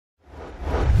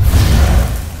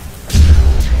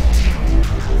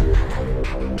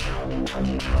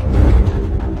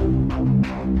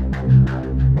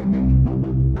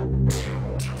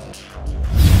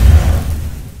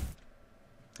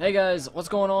Hey guys, what's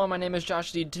going on? My name is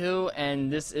Josh D2,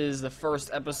 and this is the first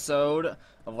episode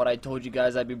of what I told you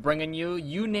guys I'd be bringing you.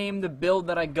 You name the build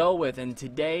that I go with, and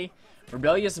today,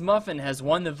 Rebellious Muffin has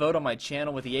won the vote on my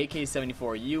channel with the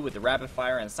AK-74U with the rapid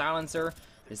fire and silencer,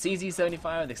 the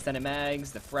CZ-75 with extended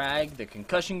mags, the frag, the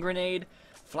concussion grenade,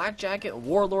 flak jacket,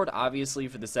 warlord obviously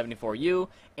for the 74U,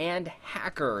 and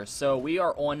hacker. So we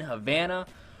are on Havana.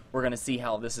 We're going to see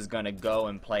how this is going to go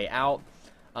and play out.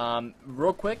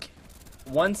 Real quick,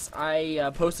 once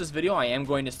I post this video, I am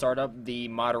going to start up the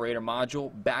moderator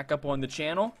module back up on the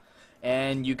channel,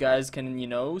 and you guys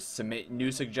can, submit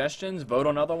new suggestions, vote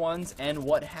on other ones, and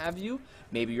what have you.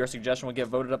 Maybe your suggestion will get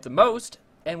voted up the most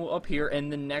and will appear in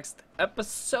the next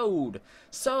episode.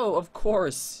 So, of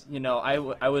course, I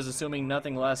was assuming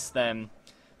nothing less than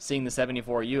seeing the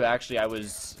 74U. Actually, I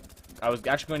was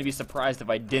actually going to be surprised if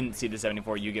I didn't see the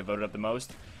 74U get voted up the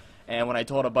most. And when I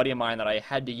told a buddy of mine that I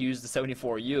had to use the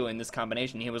 74U in this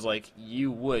combination, he was like,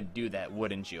 "You would do that,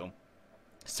 wouldn't you?"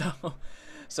 So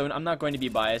I'm not going to be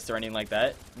biased or anything like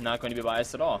that. I'm not going to be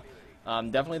biased at all.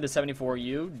 Definitely the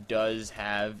 74U does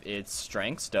have its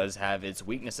strengths, does have its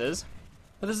weaknesses.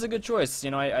 But this is a good choice.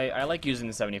 I like using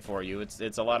the 74U.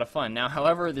 It's a lot of fun. Now,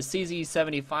 however, the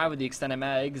CZ-75 with the extended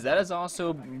mags, that is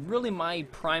also really my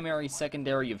primary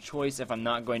secondary of choice if I'm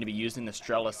not going to be using the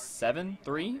Strela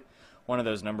 7-3. One of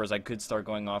those numbers. I could start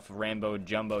going off Rambo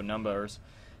jumbo numbers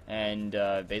and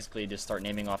basically just start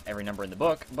naming off every number in the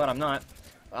book, but I'm not.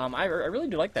 I really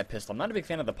do like that pistol. I'm not a big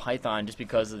fan of the Python just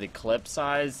because of the clip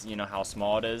size, how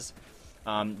small it is.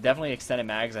 Definitely extended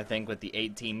mags, I think, with the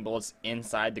 18 bullets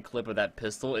inside the clip of that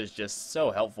pistol is just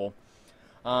so helpful.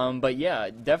 But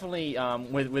yeah, definitely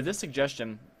with this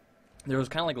suggestion, there was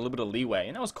kind of like a little bit of leeway,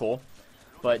 and that was cool.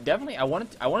 But definitely, I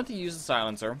wanted to use the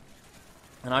silencer.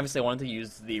 And obviously I wanted to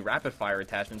use the rapid fire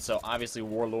attachment, so obviously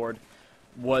Warlord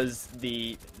was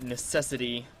the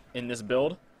necessity in this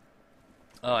build.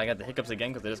 Oh, I got the hiccups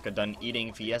again because I just got done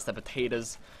eating Fiesta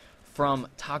potatoes from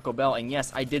Taco Bell. And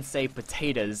yes, I did say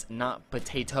potatoes, not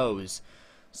potatoes.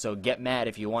 So get mad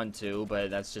if you want to,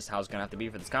 but that's just how it's going to have to be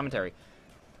for this commentary.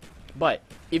 But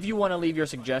if you want to leave your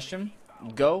suggestion,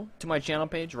 go to my channel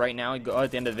page right now. Go at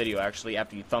the end of the video, actually,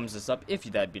 after you thumbs this up, if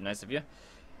that'd be nice of you.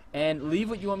 And leave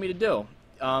what you want me to do.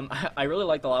 I really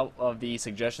liked a lot of the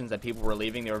suggestions that people were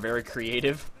leaving. They were very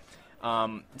creative.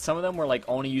 Some of them were like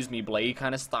only use me blade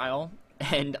kind of style,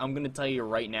 and I'm gonna tell you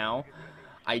right now,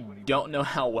 I don't know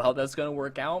how well that's gonna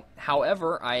work out.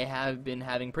 However, I have been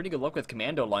having pretty good luck with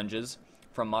commando lunges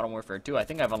from Modern Warfare 2. I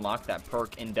think I've unlocked that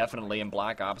perk indefinitely in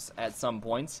Black Ops at some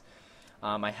points.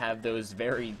 I have those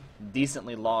very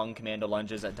decently long commando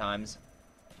lunges at times.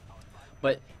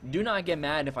 But do not get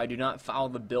mad if I do not follow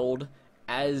the build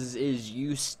as is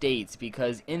you states,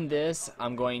 because in this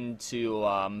I'm going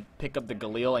to pick up the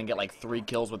Galil and get like 3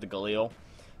 kills with the Galil.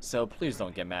 So please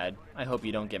don't get mad. I hope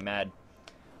you don't get mad.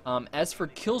 As for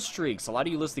kill streaks, a lot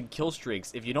of you listed kill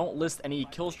streaks. If you don't list any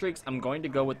kill streaks, I'm going to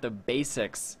go with the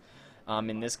basics.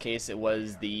 In this case, it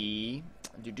was the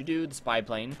spy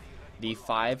plane, the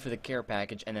 5 for the care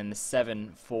package, and then the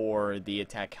 7 for the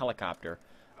attack helicopter.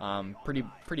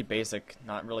 Pretty basic,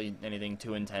 not really anything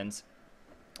too intense.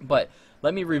 But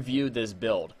let me review this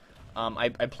build. I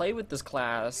played with this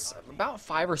class about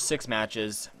 5 or 6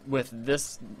 matches. With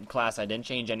this class, I didn't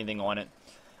change anything on it.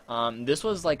 This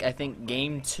was like, I think,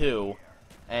 game 2,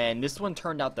 and this one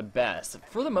turned out the best.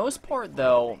 For the most part,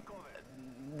 though,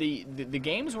 the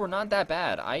games were not that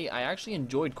bad. I actually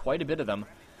enjoyed quite a bit of them.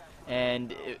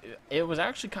 And it was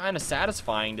actually kind of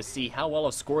satisfying to see how well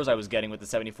of scores I was getting with the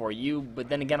 74U, but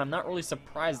then again, I'm not really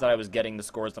surprised that I was getting the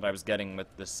scores that I was getting with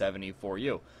the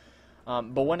 74U.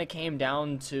 But when it came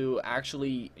down to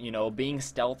actually, being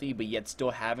stealthy, but yet still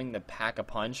having the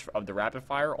pack-a-punch of the rapid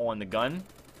fire on the gun,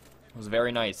 it was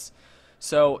very nice.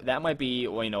 So that might be,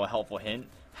 a helpful hint.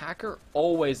 Hacker,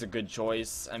 always a good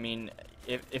choice. I mean,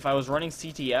 if I was running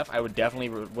CTF, I would definitely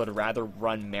would rather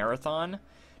run Marathon,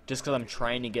 just because I'm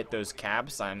trying to get those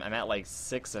caps. I'm at like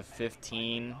 6 of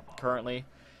 15 currently,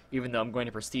 even though I'm going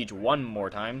to Prestige 1 more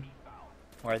time,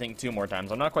 or I think 2 more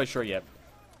times. I'm not quite sure yet.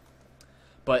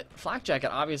 But Flak Jacket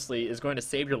obviously is going to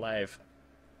save your life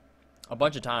a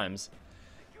bunch of times.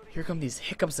 Here come these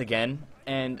hiccups again,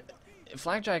 and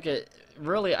Flak Jacket,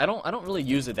 really, I don't really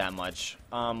use it that much.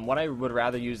 What I would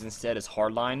rather use instead is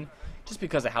Hardline, just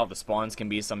because of how the spawns can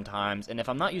be sometimes. And if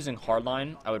I'm not using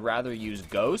Hardline, I would rather use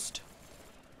Ghost.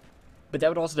 But that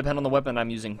would also depend on the weapon I'm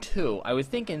using too. I would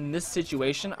think in this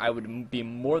situation I would be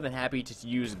more than happy to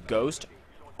use Ghost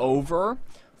over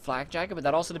Flak Jacket, but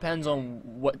that also depends on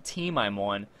what team I'm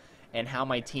on and how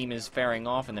my team is faring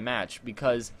off in the match,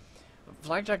 because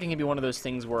flakjacking can be one of those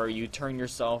things where you turn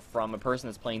yourself from a person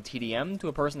that's playing TDM to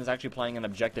a person that's actually playing an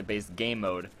objective-based game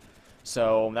mode.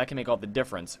 So that can make all the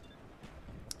difference.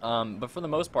 But for the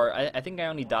most part, I think I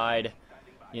only died,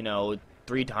 you know,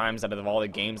 3 times out of all the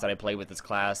games that I played with this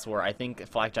class, where I think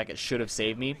flakjacket should have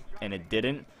saved me, and it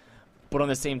didn't. But on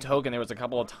the same token, there was a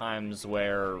couple of times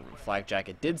where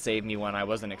flakjacket did save me when I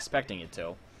wasn't expecting it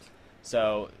to.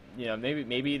 So, you know,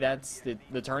 maybe that's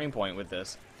the turning point with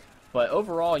this. But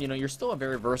overall, you know, you're still a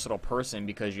very versatile person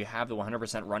because you have the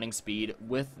 100% running speed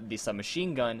with the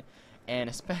submachine gun, and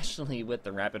especially with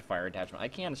the rapid fire attachment. I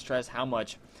can't stress how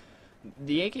much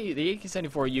the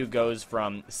AK-74U goes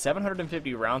from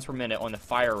 750 rounds per minute on the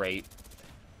fire rate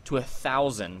to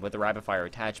 1,000 with the rapid fire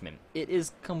attachment. It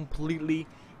is completely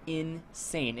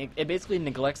insane. It basically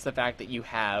neglects the fact that you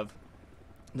have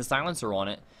the silencer on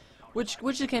it, which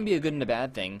can be a good and a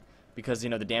bad thing because, you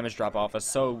know, the damage drop off is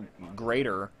so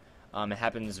greater. It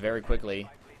happens very quickly,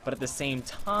 but at the same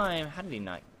time, how did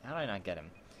I not get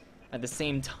him? At the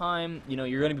same time, you know,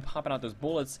 you're going to be popping out those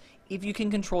bullets if you can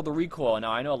control the recoil.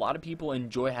 Now, I know a lot of people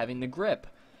enjoy having the grip.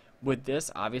 With this,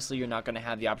 obviously, you're not going to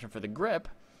have the option for the grip,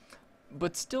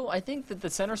 but still, I think that the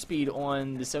center speed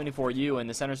on the 74U and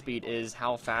the center speed is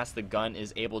how fast the gun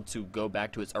is able to go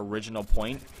back to its original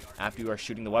point after you are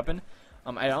shooting the weapon.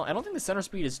 I don't think the center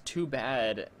speed is too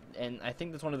bad, and I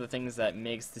think that's one of the things that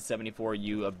makes the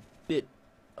 74U a bit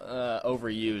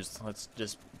overused. Let's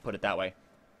just put it that way.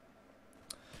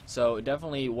 So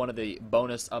definitely one of the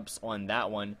bonus ups on that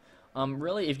one.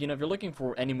 Really, if you're looking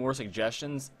for any more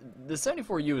suggestions, the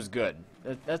 74U is good.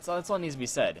 That's all that needs to be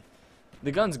said.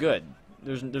 The gun's good.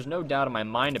 There's no doubt in my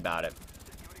mind about it.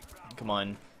 Come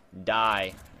on,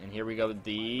 die. And here we go with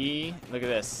look at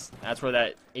this. That's where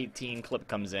that 18 clip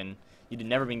comes in. You'd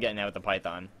never been getting that with the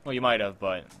Python. Well, you might have,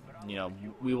 but you know,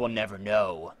 we will never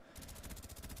know.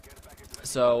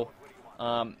 So,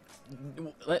 let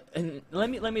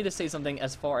me just say something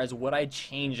as far as would I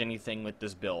change anything with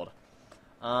this build.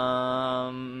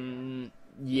 Yeah,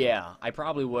 I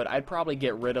probably would. I'd probably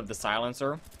get rid of the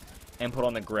silencer and put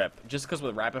on the grip, just because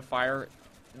with rapid fire,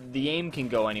 the aim can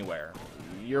go anywhere.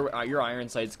 Your iron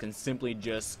sights can simply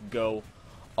just go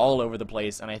all over the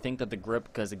place, and I think that the grip,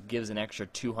 because it gives an extra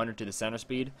 200 to the center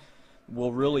speed,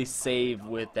 will really save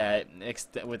with that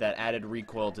added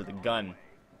recoil to the gun.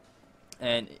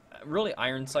 And really,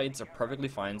 iron sights are perfectly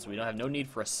fine, so we don't have no need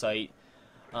for a sight.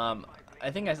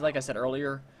 I think, like I said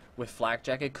earlier, with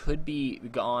flakjack, it could be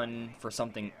gone for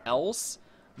something else.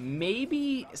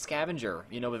 Maybe scavenger.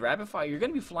 You know, with rapid fire, you're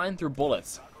going to be flying through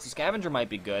bullets, so scavenger might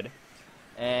be good.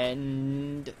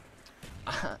 And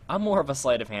I'm more of a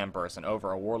sleight of hand person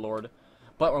over a warlord,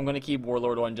 but I'm going to keep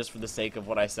warlord on just for the sake of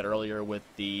what I said earlier with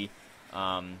the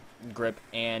grip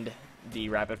and the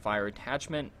rapid fire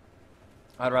attachment.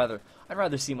 I'd rather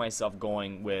see myself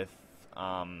going with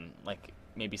like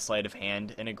maybe sleight of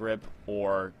hand in a grip,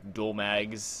 or dual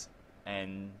mags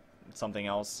and something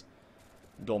else.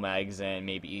 Dual mags and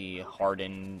maybe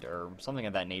hardened or something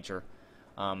of that nature.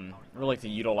 I really like to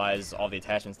utilize all the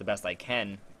attachments the best I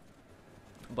can.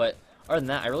 But other than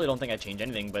that, I really don't think I change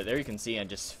anything. But there you can see I'm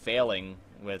just failing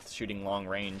with shooting long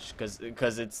range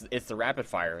because it's the rapid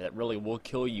fire that really will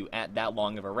kill you at that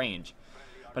long of a range.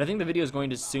 But I think the video is going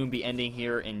to soon be ending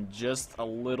here in just a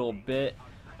little bit.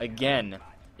 Again,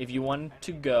 if you want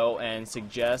to go and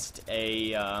suggest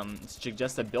a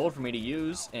build for me to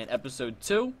use in episode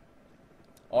 2,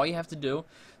 all you have to do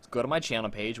is go to my channel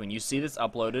page. When you see this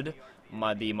uploaded,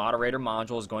 the moderator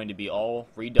module is going to be all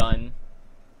redone.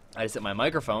 I just hit my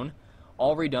microphone,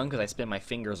 all redone because I spin my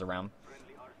fingers around.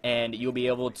 And you'll be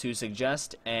able to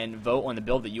suggest and vote on the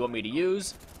build that you want me to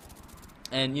use.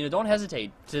 And, you know, don't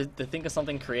hesitate to think of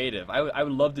something creative. I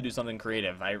would love to do something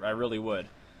creative. I really would.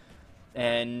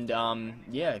 And,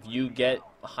 yeah, if you get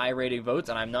high rating votes,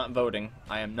 and I'm not voting.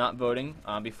 I am not voting.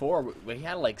 Before, we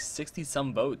had like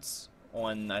 60-some votes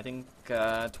on, I think,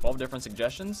 12 different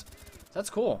suggestions. That's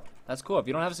cool. That's cool. If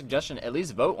you don't have a suggestion, at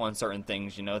least vote on certain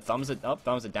things, you know. Thumbs it up,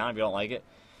 thumbs it down if you don't like it.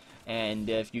 And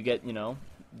if you get, you know,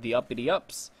 the uppity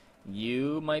ups,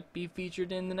 you might be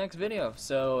featured in the next video.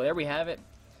 So, there we have it.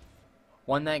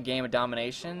 Won that game of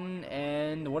domination,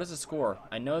 and what is the score?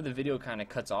 I know the video kind of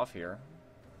cuts off here.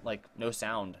 Like, no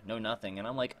sound, no nothing, and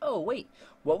I'm like, oh, wait,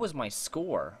 what was my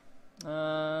score?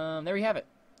 There you have it,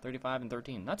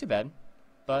 35-13. Not too bad.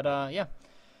 But, yeah.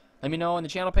 Let me know on the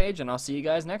channel page, and I'll see you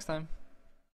guys next time.